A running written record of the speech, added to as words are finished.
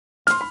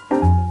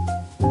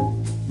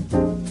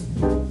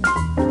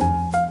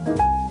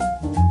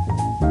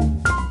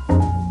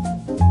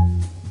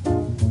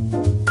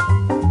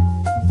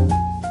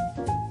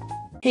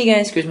Hey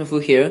guys, Chris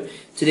Mafu here.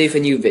 Today for a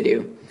new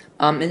video.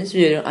 In this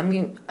video, I'm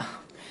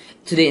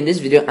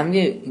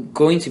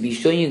going to be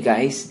showing you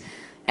guys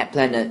App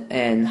Planet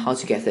and how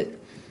to get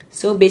it.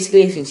 So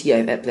basically, as you can see, I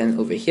have App Planet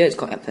over here. It's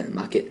called App Planet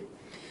Market.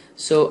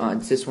 So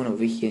it's this one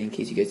over here, in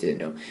case you guys didn't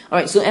know.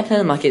 Alright, so App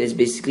Planet Market is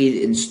basically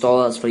the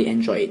installers for the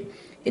Android.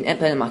 In App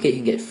Planet Market, you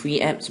can get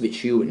free apps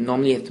which you would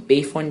normally have to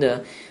pay for in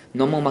the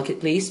normal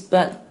marketplace,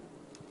 but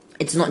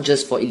it's not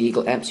just for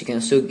illegal apps. You can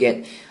also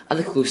get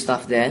other cool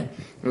stuff there,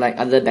 like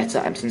other better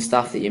apps and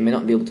stuff that you may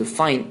not be able to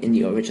find in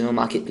the original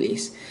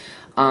marketplace.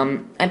 App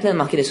Planet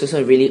Market is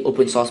also a really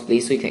open source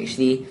place, so you can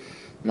actually,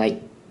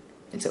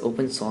 it's an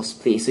open source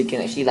place, so you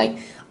can actually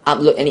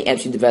upload any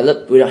apps you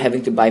develop without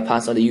having to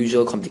bypass all the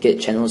usual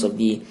complicated channels of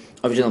the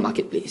original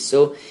marketplace.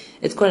 So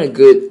it's quite a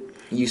good,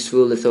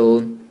 useful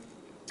little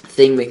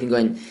thing where you can go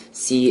and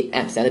see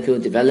apps that other people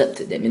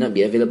developed that may not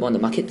be available on the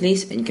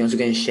marketplace, and you can also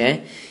go and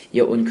share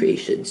your own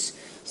creations.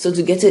 So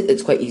to get it,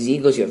 it's quite easy.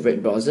 Go to your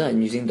Brave browser.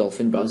 I'm using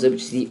Dolphin browser,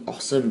 which is the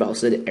awesome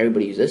browser that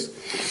everybody uses.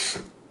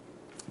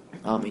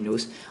 My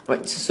nose.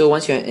 Right. So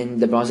once you're in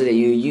the browser that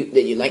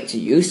you like to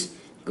use,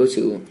 go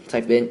to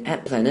type in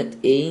App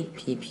Planet,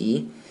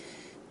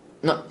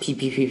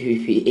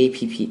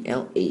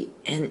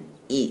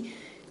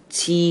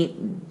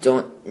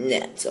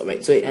 appplanet.net.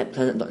 Alright, so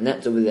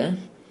appplanet.net over there.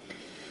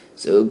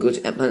 So go to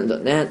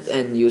appplanet.net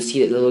and you'll see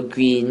that little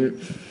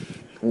green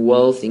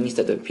world thingy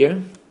start to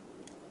appear.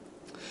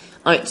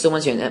 Alright, so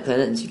once you're in App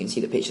Planet, as you can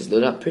see, the page is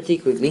loaded up pretty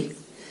quickly.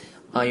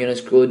 You're going to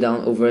scroll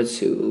down over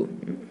to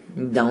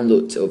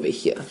downloads over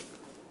here.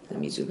 Let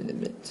me zoom in a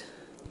bit.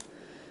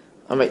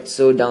 Alright,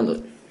 so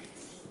download.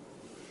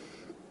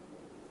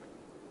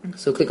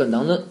 So click on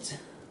download.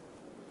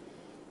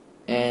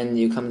 And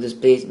you come to this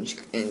page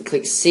and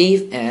click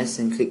save as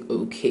and click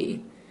OK.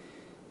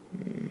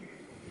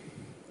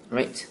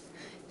 Right.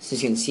 So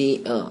you can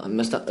see,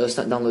 I'll start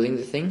downloading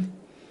the thing.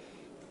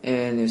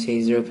 And it'll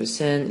say 0%,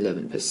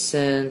 11%,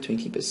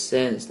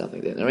 20%, and stuff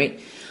like that. Alright,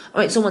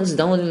 so once it's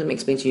downloading, let me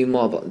explain to you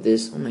more about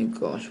this. Oh my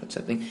gosh, what's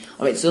happening?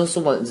 Alright, so once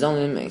it's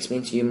downloading, let me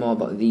explain to you more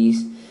about the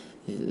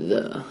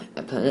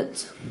App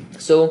Planet.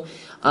 So,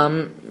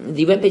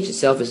 the webpage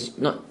itself is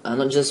not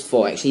just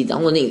for actually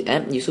downloading the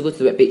app. You also go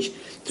to the webpage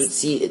to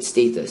see its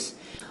status.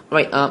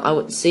 Alright, I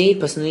would say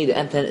personally the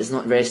App Planet is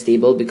not very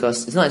stable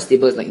because it's not as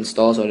stable as like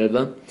installs or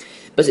whatever.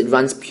 Because it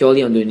runs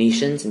purely on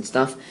donations and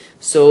stuff,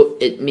 so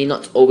it may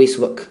not always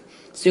work.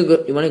 So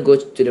you want to go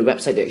to the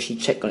website to actually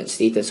check on its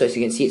status. So as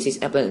you can see, it says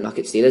App Planet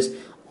Market status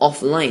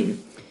offline,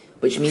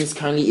 which means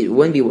currently it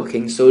won't be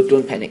working, so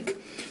don't panic.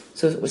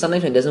 So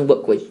sometimes when it doesn't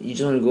work, you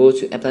just want to go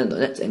to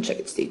appplanet.net and check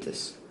its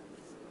status.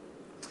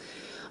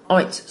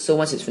 Alright, so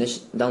once it's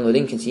finished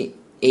downloading, you can see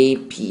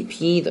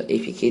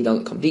app.apk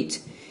download complete.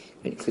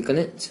 Right, click on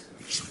it.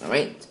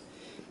 Alright,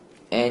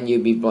 and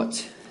you'll be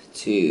brought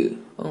to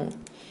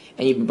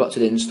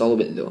the install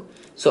window.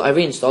 So I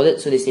already installed it,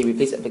 so they say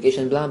replace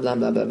application, blah blah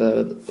blah blah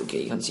blah.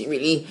 Okay, you can't see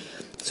really.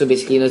 So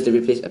basically, it's the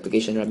replace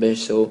application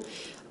rubbish. So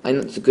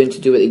I'm not going to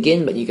do it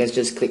again, but you guys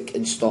just click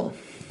install.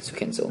 So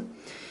cancel.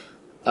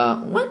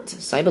 What?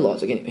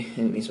 Cyberlaws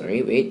again?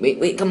 Sorry.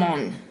 Wait. Come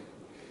on,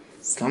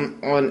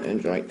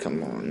 Android.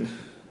 Come on.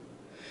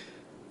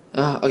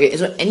 Okay.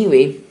 So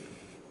anyway,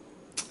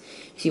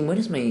 see, why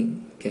does my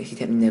Galaxy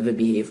Tab never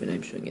behave when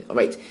I'm showing it?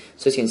 Alright.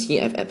 So as you can see,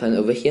 I have App Planet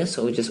over here.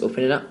 So we'll just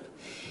open it up.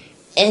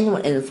 And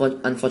what an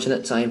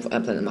unfortunate time for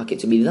App Planet Market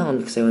to be down,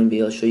 because I won't be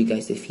able to show you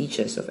guys the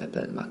features of App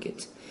Planet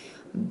Market.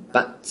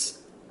 But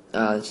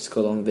let's just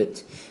go along a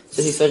bit. So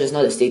as you saw just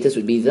now, the status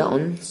would be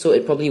down, so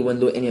it probably won't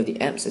load any of the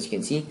apps. As you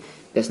can see,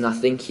 there's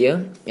nothing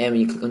here, and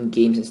when you click on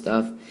games and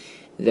stuff,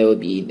 there will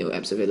be no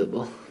apps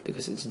available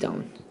because it's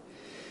down.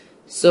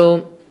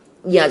 So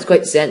yeah, it's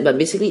quite sad, but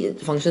basically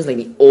it functions like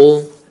the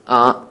old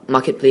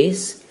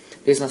marketplace.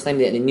 Because last time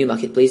they had a new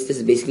marketplace. This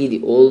is basically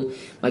the old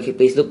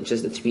marketplace look,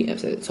 just the 3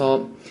 apps at the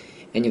top.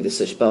 And you have the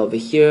search bar over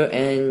here,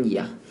 and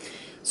yeah.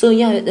 So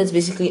yeah, that's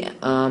basically App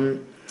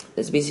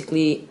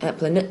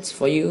Planet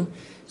for you.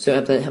 So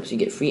App Planet helps you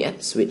get free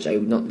apps, which I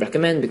would not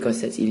recommend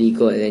because that's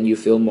illegal, and then you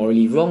feel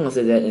morally wrong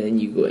after that, and then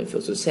you go and feel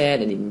so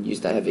sad, and then you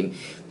start having.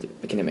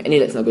 Anyway,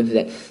 let's not go into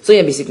that. So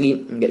yeah,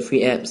 basically get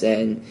free apps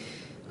and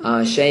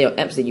share your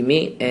apps that you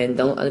made, and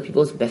download other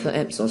people's better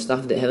apps or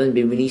stuff that haven't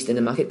been released in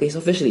the marketplace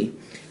officially.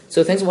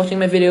 So thanks for watching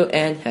my video,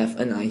 and have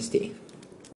a nice day.